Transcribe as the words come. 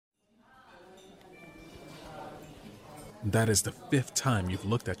That is the 5th time you've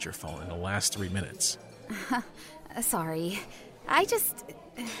looked at your phone in the last 3 minutes. Sorry.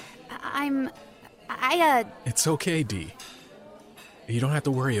 It's okay, Dee. You don't have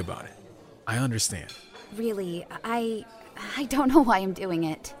to worry about it. I understand. Really, I don't know why I'm doing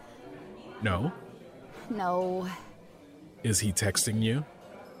it. No? No, Is he texting you?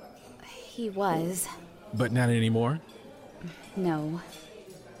 he was. But not anymore? No.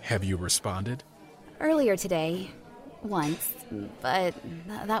 Have you responded? Earlier today. Once. But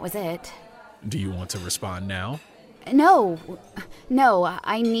that was it. Do you want to respond now? No,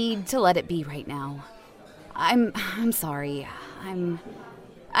 I need to let it be right now. I'm sorry.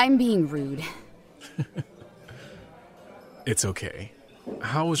 I'm being rude. It's okay.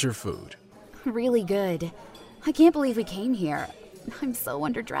 How was your food? Really good. I can't believe we came here. I'm so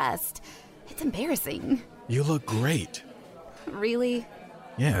underdressed. It's embarrassing. You look great. Really?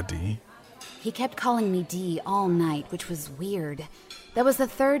 Yeah, Dee. He kept calling me Dee all night, which was weird. That was the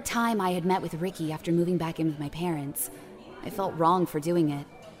 3rd time I had met with Ricky after moving back in with my parents. I felt wrong for doing it,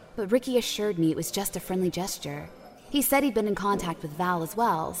 but Ricky assured me it was just a friendly gesture. He said he'd been in contact with Val as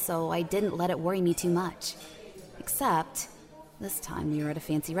well, so I didn't let it worry me too much. Except, this time we were at a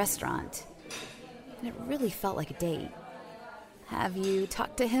fancy restaurant. And it really felt like a date. Have you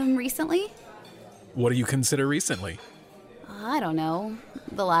talked to him recently? What do you consider recently? I don't know.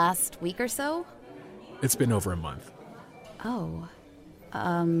 The last week or so? It's been over a month. Oh.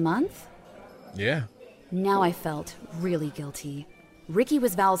 A month? Yeah. Now I felt really guilty. Ricky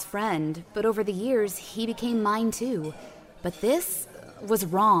was Val's friend, but over the years, he became mine too. But this was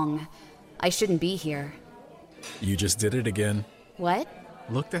wrong. I shouldn't be here. You just did it again. What?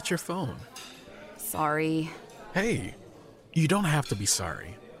 Looked at your phone. Sorry. Hey, you don't have to be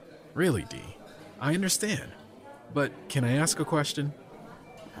sorry. Really, Dee. I understand. But can I ask a question?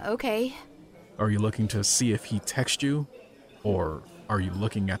 Okay. Are you looking to see if he texted you? Or are you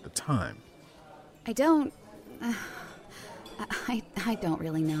looking at the time? I don't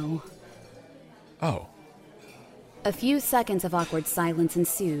really know. Oh. A few seconds of awkward silence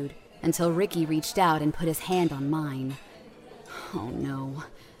ensued until Ricky reached out and put his hand on mine. Oh no.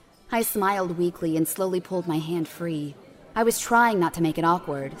 I smiled weakly and slowly pulled my hand free. I was trying not to make it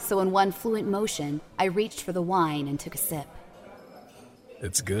awkward, so in one fluent motion, I reached for the wine and took a sip.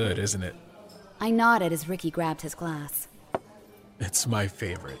 It's good, isn't it? I nodded as Ricky grabbed his glass. It's my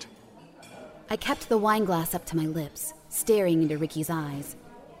favorite. I kept the wine glass up to my lips, staring into Ricky's eyes.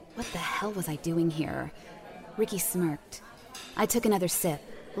 What the hell was I doing here? Ricky smirked. I took another sip,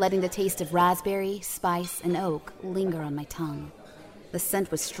 letting the taste of raspberry, spice, and oak linger on my tongue. The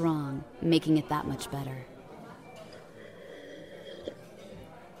scent was strong, making it that much better.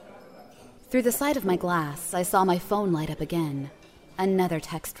 Through the side of my glass, I saw my phone light up again. Another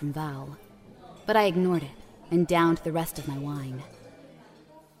text from Val. But I ignored it and downed the rest of my wine.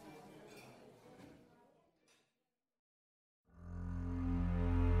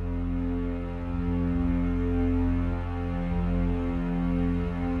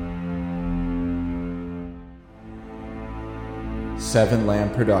 Seven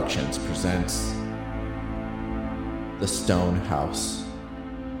Lamb Productions presents The Stone House,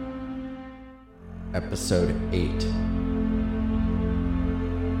 Episode 8.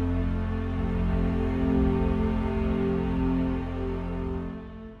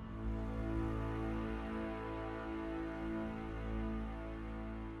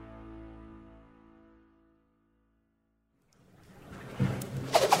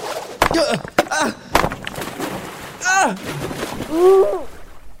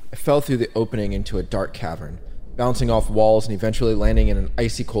 I fell through the opening into a dark cavern, bouncing off walls and eventually landing in an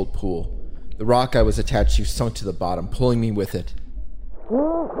icy cold pool. The rock I was attached to sunk to the bottom, pulling me with it.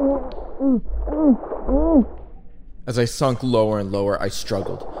 As I sunk lower and lower, I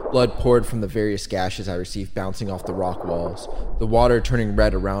struggled. Blood poured from the various gashes I received bouncing off the rock walls, the water turning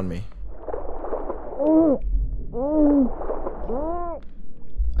red around me.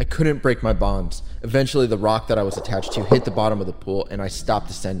 I couldn't break my bonds. Eventually, the rock that I was attached to hit the bottom of the pool, and I stopped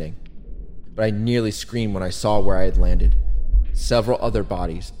descending. But I nearly screamed when I saw where I had landed. Several other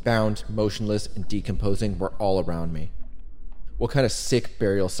bodies, bound, motionless, and decomposing, were all around me. What kind of sick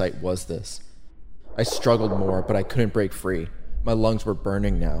burial site was this? I struggled more, but I couldn't break free. My lungs were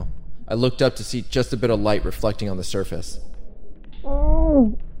burning now. I looked up to see just a bit of light reflecting on the surface.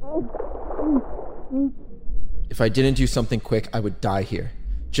 If I didn't do something quick, I would die here,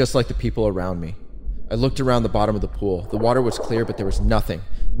 just like the people around me. I looked around the bottom of the pool. The water was clear, but there was nothing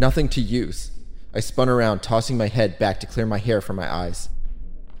to use. I spun around, tossing my head back to clear my hair from my eyes.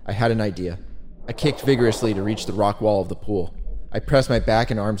 I had an idea. I kicked vigorously to reach the rock wall of the pool. I pressed my back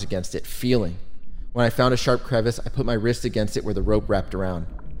and arms against it, feeling. When I found a sharp crevice, I put my wrist against it where the rope wrapped around.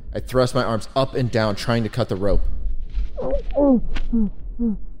 I thrust my arms up and down, trying to cut the rope.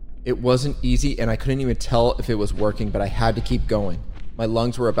 It wasn't easy, and I couldn't even tell if it was working, but I had to keep going. My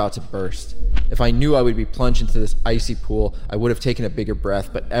lungs were about to burst. If I knew I would be plunged into this icy pool, I would have taken a bigger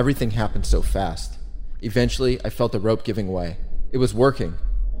breath, but everything happened so fast. Eventually, I felt the rope giving way. It was working.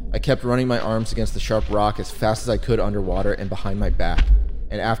 I kept running my arms against the sharp rock as fast as I could underwater and behind my back.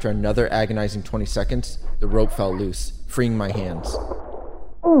 And after another agonizing 20 seconds, the rope fell loose, freeing my hands.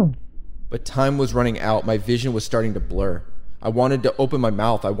 But time was running out. My vision was starting to blur. I wanted to open my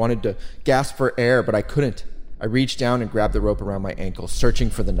mouth. I wanted to gasp for air, but I couldn't. I reached down and grabbed the rope around my ankle, searching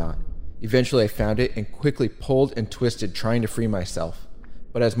for the knot. Eventually, I found it and quickly pulled and twisted, trying to free myself.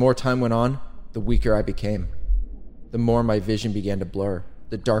 But as more time went on, the weaker I became. The more my vision began to blur,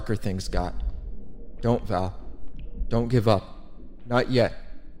 the darker things got. Don't, Val. Don't give up. Not yet.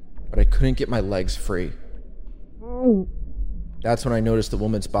 But I couldn't get my legs free. That's when I noticed the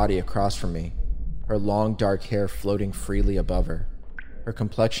woman's body across from me, her long dark hair floating freely above her, her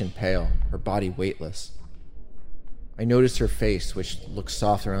complexion pale, her body weightless. I noticed her face, which looked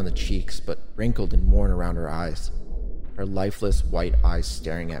soft around the cheeks, but wrinkled and worn around her eyes, her lifeless white eyes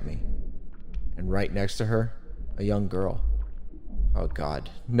staring at me. And right next to her, a young girl. Oh God,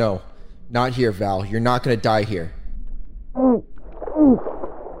 no, not here, Val. You're not gonna die here.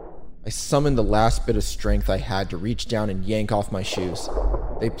 I summoned the last bit of strength I had to reach down and yank off my shoes.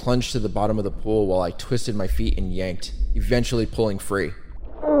 They plunged to the bottom of the pool while I twisted my feet and yanked, eventually pulling free.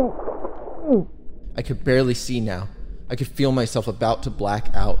 I could barely see now. I could feel myself about to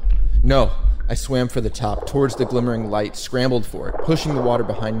black out. No, I swam for the top, towards the glimmering light, scrambled for it, pushing the water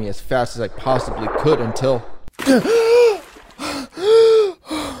behind me as fast as I possibly could until...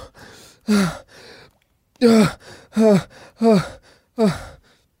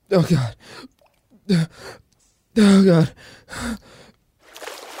 Oh God. Oh God.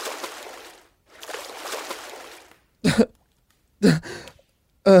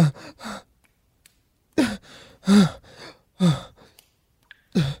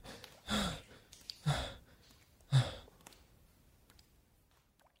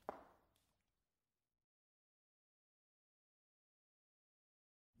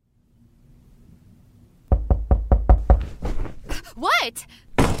 What?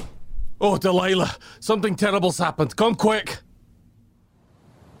 Oh, Delilah, something terrible's happened. Come quick.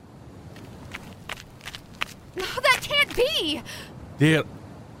 No, that can't be! Dear,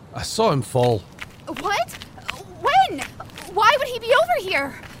 I saw him fall. What? When? Why would he be over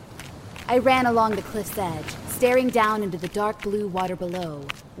here? I ran along the cliff's edge, staring down into the dark blue water below.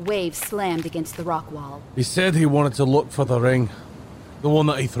 Waves slammed against the rock wall. He said he wanted to look for the ring. The one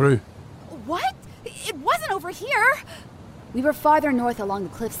that he threw. What? It wasn't over here! We were farther north along the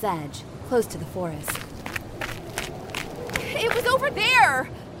cliff's edge, close to the forest. It was over there!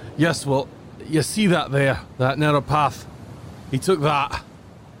 Yes, well, you see that there, that narrow path. He took that.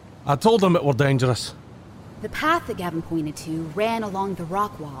 I told him it were dangerous. The path that Gavin pointed to ran along the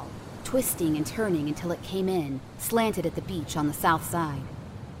rock wall, twisting and turning until it came in, slanted at the beach on the south side.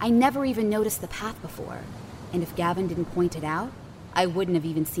 I never even noticed the path before, and if Gavin didn't point it out, I wouldn't have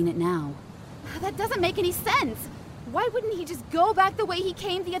even seen it now. That doesn't make any sense. Why wouldn't he just go back the way he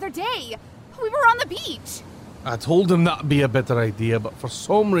came the other day? We were on the beach. I told him that'd be a better idea, but for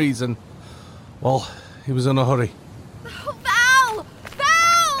some reason, well, he was in a hurry. Oh, Val!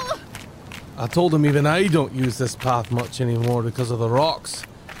 Val! I told him even I don't use this path much anymore because of the rocks.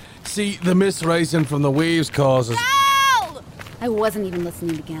 See, the mist rising from the waves causes... Val! I wasn't even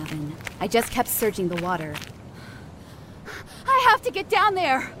listening to Gavin. I just kept searching the water. I have to get down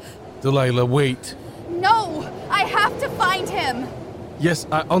there. Delilah, wait. No! I have to find him! Yes,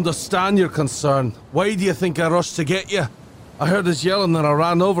 I understand your concern. Why do you think I rushed to get you? I heard us yelling and I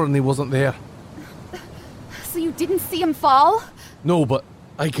ran over and he wasn't there. So you didn't see him fall? No, but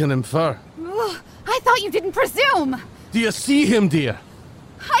I can infer. Ugh, I thought you didn't presume! Do you see him, dear?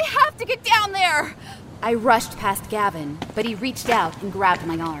 I have to get down there! I rushed past Gavin, but he reached out and grabbed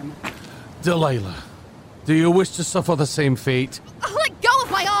my arm. Delilah, do you wish to suffer the same fate? Let go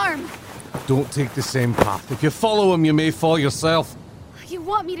of my arm! Don't take the same path. If you follow him, you may fall yourself. You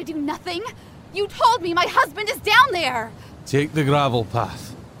want me to do nothing? You told me my husband is down there! Take the gravel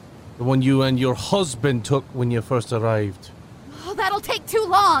path. The one you and your husband took when you first arrived. Oh, that'll take too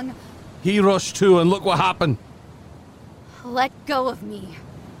long! He rushed too, and look what happened. Let go of me.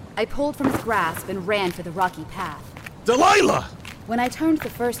 I pulled from his grasp and ran for the rocky path. Delilah! When I turned the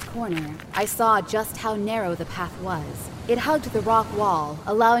first corner, I saw just how narrow the path was. It hugged the rock wall,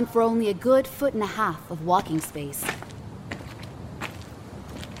 allowing for only a good 1.5 feet of walking space.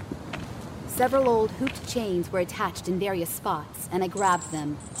 Several old hooped chains were attached in various spots, and I grabbed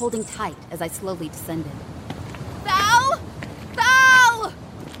them, holding tight as I slowly descended. Val! Val!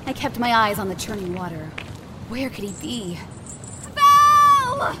 I kept my eyes on the churning water. Where could he be?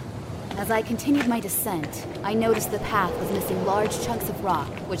 Val! As I continued my descent, I noticed the path was missing large chunks of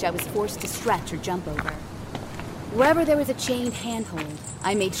rock, which I was forced to stretch or jump over. Wherever there was a chained handhold,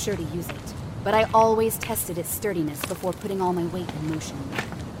 I made sure to use it, but I always tested its sturdiness before putting all my weight in motion.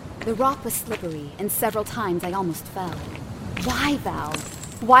 The rock was slippery, and several times I almost fell. Why, Val?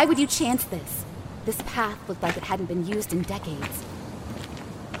 Why would you chance this? This path looked like it hadn't been used in decades.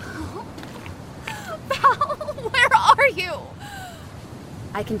 Val, where are you?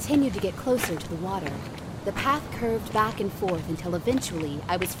 I continued to get closer to the water. The path curved back and forth until eventually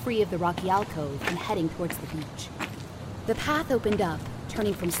I was free of the rocky alcove and heading towards the beach. The path opened up,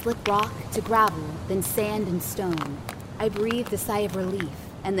 turning from slip rock to gravel, then sand and stone. I breathed a sigh of relief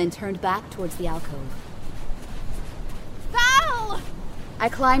and then turned back towards the alcove. Val! I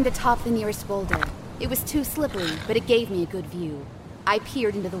climbed atop the nearest boulder. It was too slippery, but it gave me a good view. I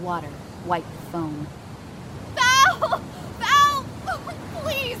peered into the water, wiped the foam. Val! Val!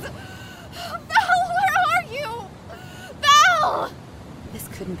 Please! Val, where are you? Val! This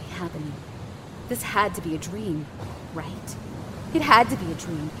couldn't be happening. This had to be a dream, right? It had to be a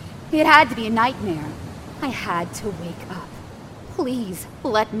dream. It had to be a nightmare. I had to wake up. Please,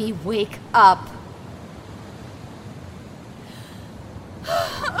 let me wake up.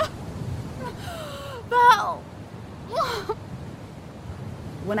 Val!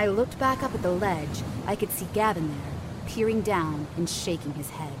 When I looked back up at the ledge, I could see Gavin there, peering down and shaking his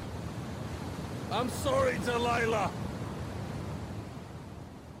head. I'm sorry, Delilah.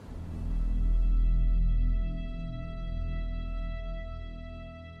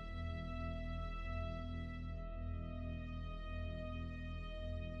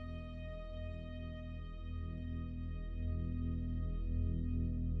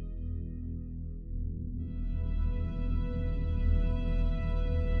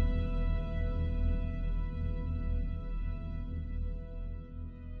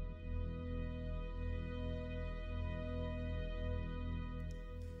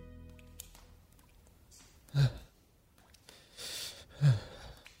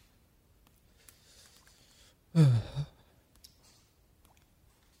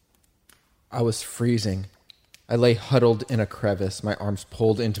 I was freezing. I lay huddled in a crevice, my arms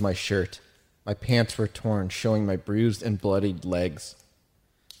pulled into my shirt. My pants were torn, showing my bruised and bloodied legs.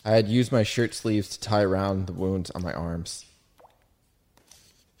 I had used my shirt sleeves to tie around the wounds on my arms.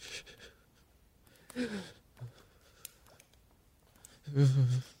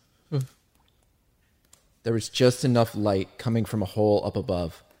 There was just enough light coming from a hole up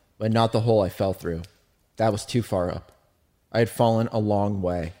above, but not the hole I fell through. That was too far up. I had fallen a long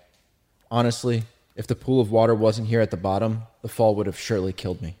way. Honestly, if the pool of water wasn't here at the bottom, the fall would have surely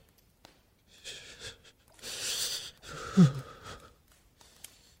killed me.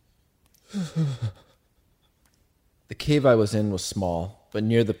 The cave I was in was small, but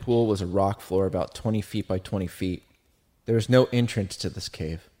near the pool was a rock floor about 20 feet by 20 feet. There was no entrance to this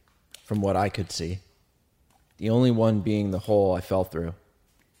cave, from what I could see. The only one being the hole I fell through.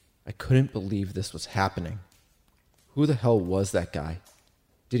 I couldn't believe this was happening. Who the hell was that guy?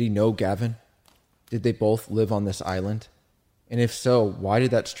 Did he know Gavin? Did they both live on this island? And if so, why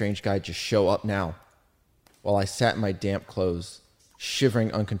did that strange guy just show up now? While I sat in my damp clothes, shivering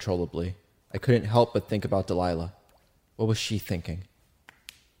uncontrollably, I couldn't help but think about Delilah. What was she thinking?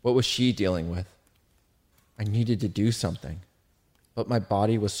 What was she dealing with? I needed to do something. But my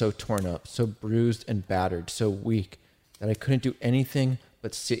body was so torn up, so bruised and battered, so weak, that I couldn't do anything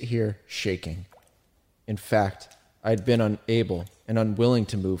but sit here shaking. In fact, I had been unable and unwilling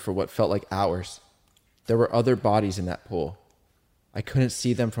to move for what felt like hours. There were other bodies in that pool. I couldn't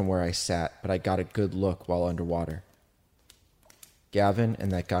see them from where I sat, but I got a good look while underwater. Gavin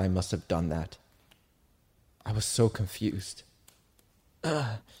and that guy must have done that. I was so confused.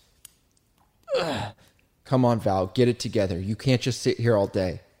 Come on, Val, get it together. You can't just sit here all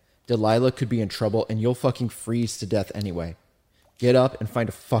day. Delilah could be in trouble and you'll fucking freeze to death anyway. Get up and find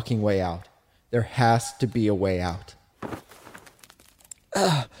a fucking way out. There has to be a way out.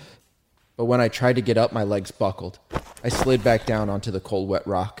 But when I tried to get up, my legs buckled. I slid back down onto the cold, wet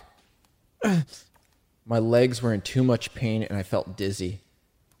rock. My legs were in too much pain and I felt dizzy.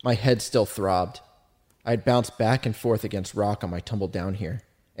 My head still throbbed. I had bounced back and forth against rock on my tumble down here,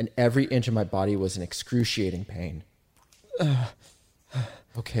 and every inch of my body was in excruciating pain.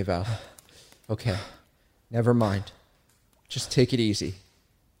 Okay, Val. Okay. Never mind. Just take it easy.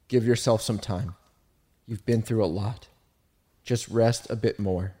 Give yourself some time. You've been through a lot. Just rest a bit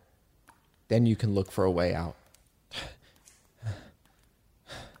more. Then you can look for a way out.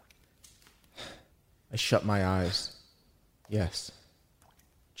 I shut my eyes. Yes.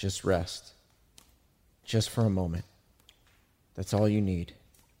 Just rest. Just for a moment. That's all you need.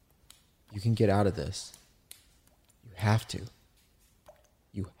 You can get out of this. You have to.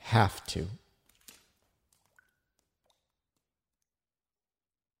 You have to.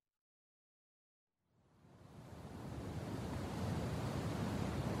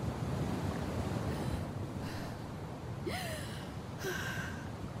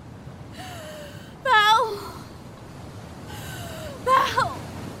 Val! Val!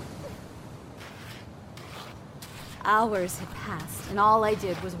 Hours had passed, and all I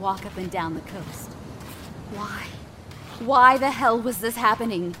did was walk up and down the coast. Why? Why the hell was this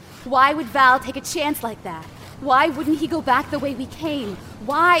happening? Why would Val take a chance like that? Why wouldn't he go back the way we came?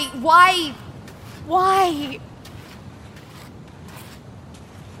 Why?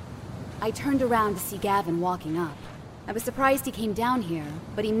 I turned around to see Gavin walking up. I was surprised he came down here,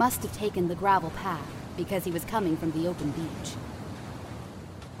 but he must have taken the gravel path because he was coming from the open beach.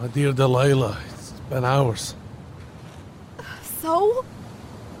 My dear Delilah, it's been hours. So?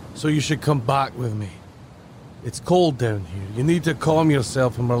 So you should come back with me. It's cold down here. You need to calm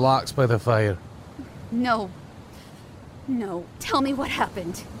yourself and relax by the fire. No. No. Tell me what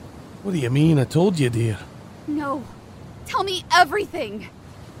happened. What do you mean? I told you, dear. No. Tell me everything.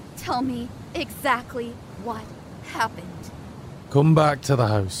 Tell me exactly what happened. Come back to the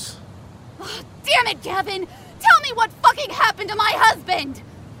house. Oh, damn it, Gavin! Tell me what fucking happened to my husband!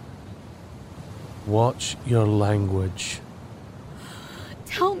 Watch your language.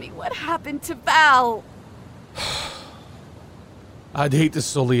 Tell me what happened to Val. I'd hate to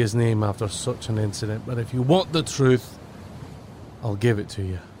sully his name after such an incident, but if you want the truth, I'll give it to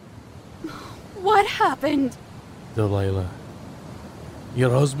you. What happened? Delilah,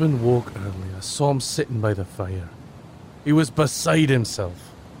 your husband woke early. I saw him sitting by the fire. He was beside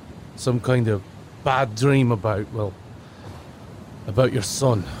himself. Some kind of bad dream about your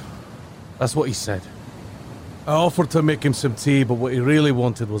son. That's what he said. I offered to make him some tea, but what he really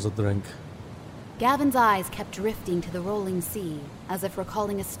wanted was a drink. Gavin's eyes kept drifting to the rolling sea, as if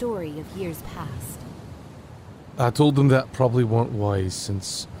recalling a story of years past. I told him that probably weren't wise,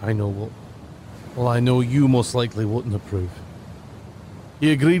 since I know I know you most likely wouldn't approve.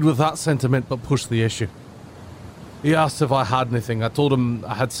 He agreed with that sentiment, but pushed the issue. He asked if I had anything. I told him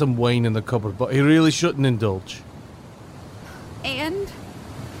I had some wine in the cupboard, but he really shouldn't indulge. And,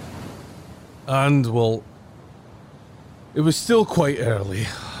 well, it was still quite early.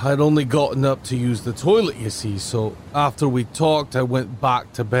 I'd only gotten up to use the toilet, you see, so after we talked, I went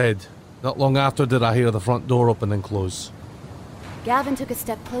back to bed. Not long after did I hear the front door open and close. Gavin took a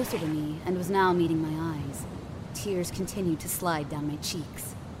step closer to me and was now meeting my eyes. Tears continued to slide down my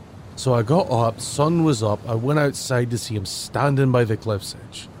cheeks. So I got up, sun was up, I went outside to see him standing by the cliff's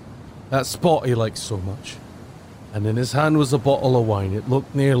edge. That spot he liked so much. And in his hand was a bottle of wine. It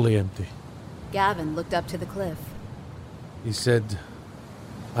looked nearly empty. Gavin looked up to the cliff. He said,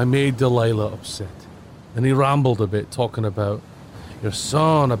 I made Delilah upset. And he rambled a bit, talking about your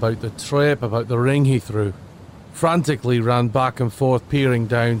son, about the trip, about the ring he threw. Frantically ran back and forth, peering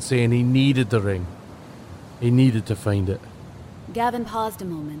down, saying he needed the ring. He needed to find it. Gavin paused a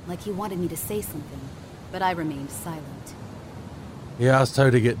moment, like he wanted me to say something, but I remained silent. He asked how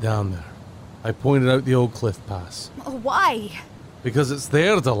to get down there. I pointed out the old cliff pass. Why? Because it's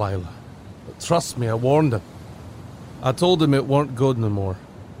there, Delilah. But trust me, I warned him. I told him it weren't good no more.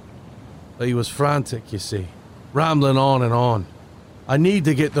 But he was frantic, you see. Rambling on and on. I need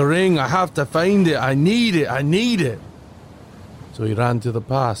to get the ring. I have to find it. I need it. I need it. So he ran to the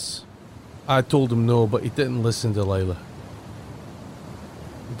pass. I told him no, but he didn't listen, Delilah.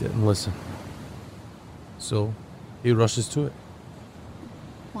 He didn't listen. So he rushes to it.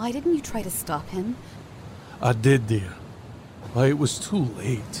 Why didn't you try to stop him? I did, dear. But it was too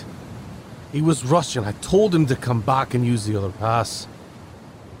late. He was rushing. I told him to come back and use the other pass.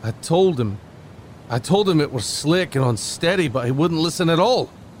 I told him it was slick and unsteady, but he wouldn't listen at all.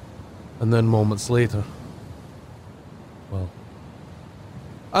 And then moments later... Well...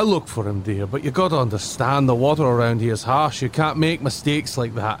 I looked for him, dear, but you gotta understand the water around here is harsh. You can't make mistakes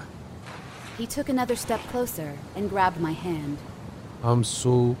like that. He took another step closer and grabbed my hand. I'm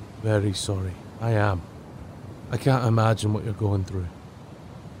so very sorry. I am. I can't imagine what you're going through.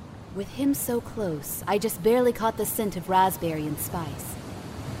 With him so close, I just barely caught the scent of raspberry and spice.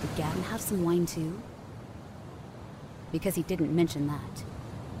 Did Gavin have some wine too? Because he didn't mention that.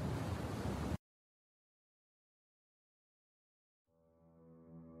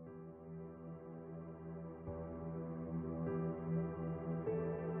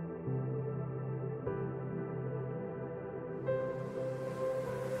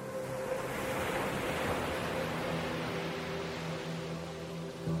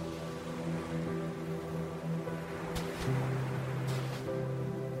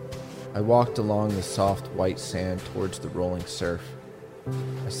 I walked along the soft white sand towards the rolling surf.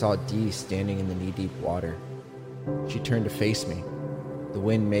 I saw Dee standing in the knee-deep water. She turned to face me, the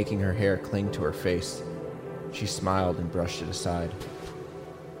wind making her hair cling to her face. She smiled and brushed it aside.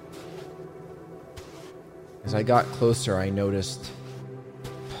 As I got closer, I noticed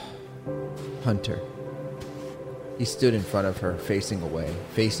Hunter. He stood in front of her, facing away,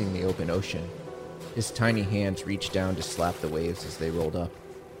 facing the open ocean. His tiny hands reached down to slap the waves as they rolled up.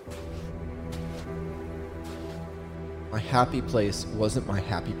 My happy place wasn't my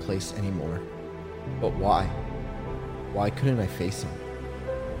happy place anymore. But why? Why couldn't I face him?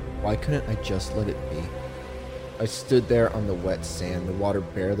 Why couldn't I just let it be? I stood there on the wet sand, the water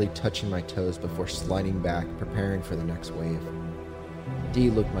barely touching my toes before sliding back, preparing for the next wave. Dee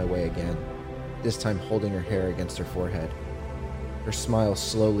looked my way again, this time holding her hair against her forehead. Her smile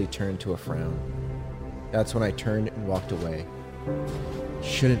slowly turned to a frown. That's when I turned and walked away. He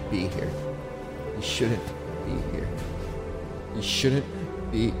shouldn't be here. He shouldn't be here. He shouldn't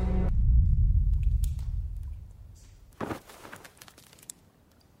be...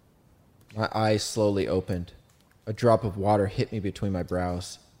 My eyes slowly opened. A drop of water hit me between my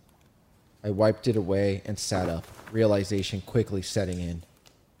brows. I wiped it away and sat up, realization quickly setting in.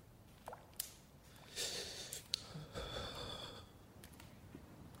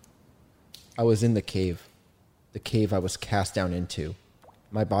 I was in the cave I was cast down into.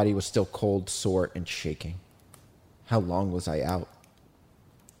 My body was still cold, sore, and shaking. How long was I out?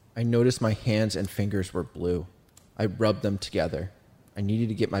 I noticed my hands and fingers were blue. I rubbed them together. I needed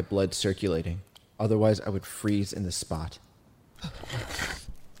to get my blood circulating. Otherwise, I would freeze in this spot.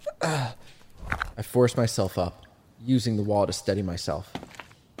 I forced myself up, using the wall to steady myself.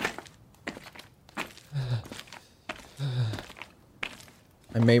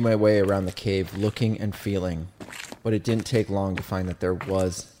 I made my way around the cave, looking and feeling, but it didn't take long to find that there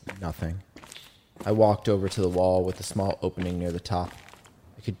was nothing. I walked over to the wall with a small opening near the top.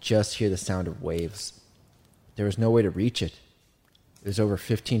 I could just hear the sound of waves. There was no way to reach it. It was over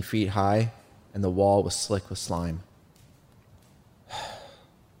 15 feet high, and the wall was slick with slime.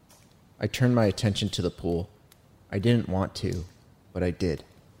 I turned my attention to the pool. I didn't want to, but I did.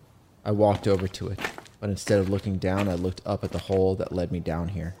 I walked over to it, but instead of looking down, I looked up at the hole that led me down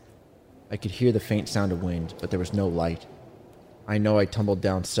here. I could hear the faint sound of wind, but there was no light. I know I tumbled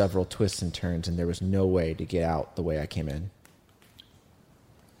down several twists and turns, and there was no way to get out the way I came in.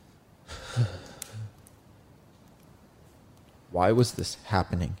 Why was this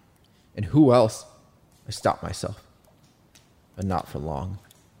happening? And who else? I stopped myself. But not for long.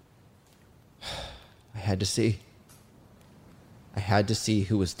 I had to see. I had to see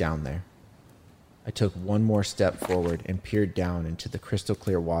who was down there. I took one more step forward and peered down into the crystal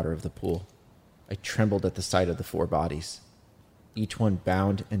clear water of the pool. I trembled at the sight of the 4 bodies, each one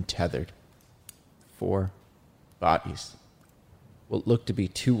bound and tethered. 4 bodies. What looked to be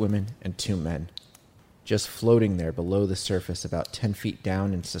 2 women and 2 men, just floating there below the surface about 10 feet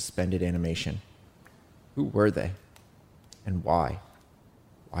down in suspended animation. Who were they? And why?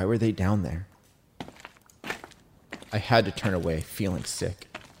 Why were they down there? I had to turn away, feeling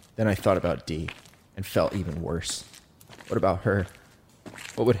sick. Then I thought about Dee, and felt even worse. What about her?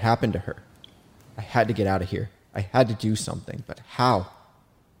 What would happen to her? I had to get out of here. I had to do something, but how?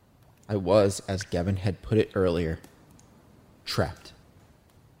 I was, as Gavin had put it earlier, trapped.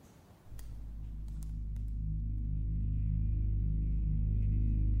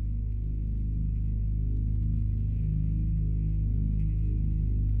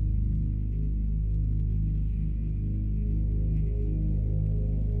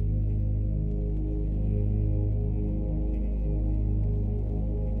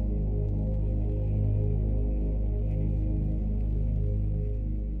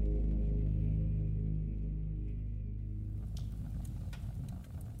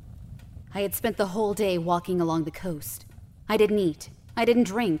 I had spent the whole day walking along the coast. I didn't eat. I didn't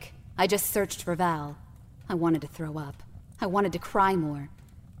drink. I just searched for Val. I wanted to throw up. I wanted to cry more.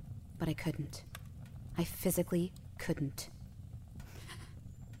 But I couldn't. I physically couldn't.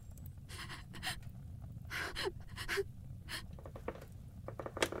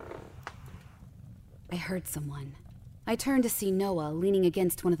 I heard someone. I turned to see Noah leaning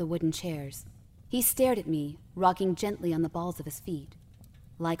against one of the wooden chairs. He stared at me, rocking gently on the balls of his feet.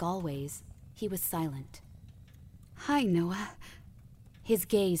 Like always, he was silent. "Hi, Noah." His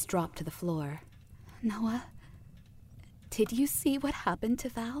gaze dropped to the floor. "Noah, did you see what happened to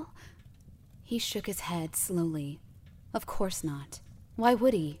Val?" He shook his head slowly. Of course not. Why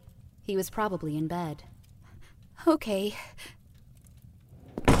would he? He was probably in bed. "Okay."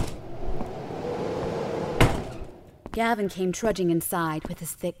 Gavin came trudging inside with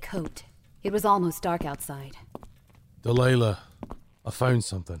his thick coat. It was almost dark outside. Delilah, I found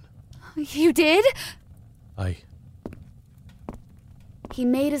something. You did? Aye. He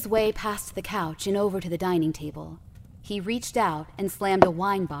made his way past the couch and over to the dining table. He reached out and slammed a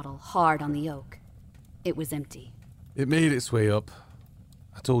wine bottle hard on the oak. It was empty. It made its way up.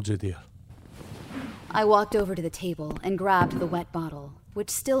 I told you, dear. I walked over to the table and grabbed the wet bottle, which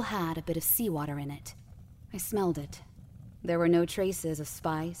still had a bit of seawater in it. I smelled it. There were no traces of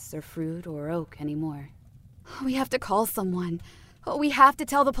spice or fruit or oak anymore. We have to call someone. We have to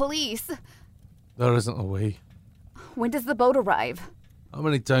tell the police. There isn't a way. When does the boat arrive? How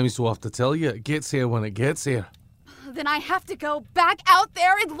many times do I have to tell you? It gets here when it gets here. Then I have to go back out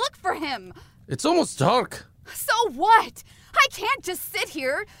there and look for him. It's almost dark. So what? I can't just sit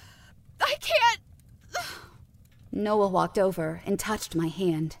here. I can't... Noah walked over and touched my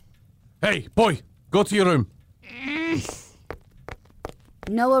hand. Hey, boy, go to your room.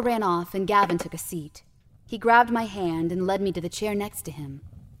 Noah ran off and Gavin took a seat. He grabbed my hand and led me to the chair next to him.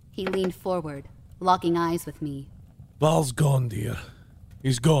 He leaned forward, locking eyes with me. Val's gone, dear.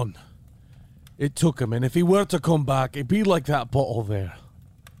 He's gone. It took him, and if he were to come back, it'd be like that bottle there.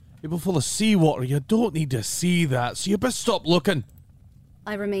 It'd be full of seawater. You don't need to see that, so you best stop looking.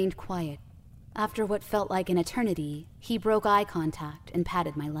 I remained quiet. After what felt like an eternity, he broke eye contact and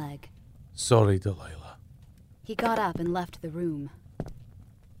patted my leg. Sorry, Delilah. He got up and left the room.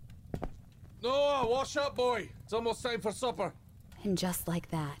 Noah, wash up, boy. It's almost time for supper. And just like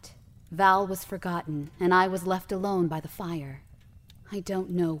that, Val was forgotten and I was left alone by the fire. I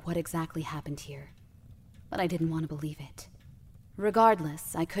don't know what exactly happened here, but I didn't want to believe it.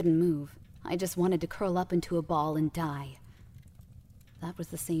 Regardless, I couldn't move. I just wanted to curl up into a ball and die. That was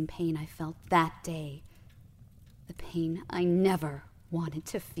the same pain I felt that day. The pain I never wanted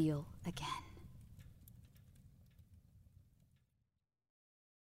to feel again.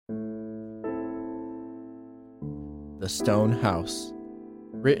 The Stone House.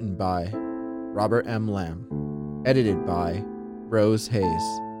 Written by Robert M. Lamb. Edited by Rose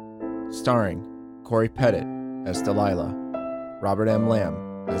Hayes. Starring Corey Pettit as Delilah, Robert M.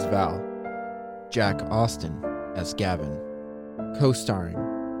 Lamb as Val, Jack Austin as Gavin.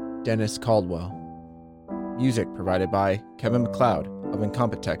 Co-starring Dennis Caldwell. Music provided by Kevin MacLeod of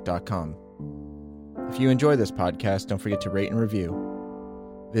Incompetech.com. If you enjoy this podcast, don't forget to rate and review.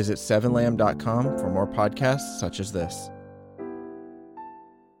 Visit 7lamb.com for more podcasts such as this.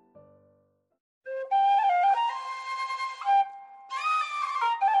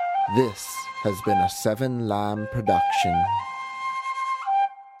 This has been a 7 Lamb production.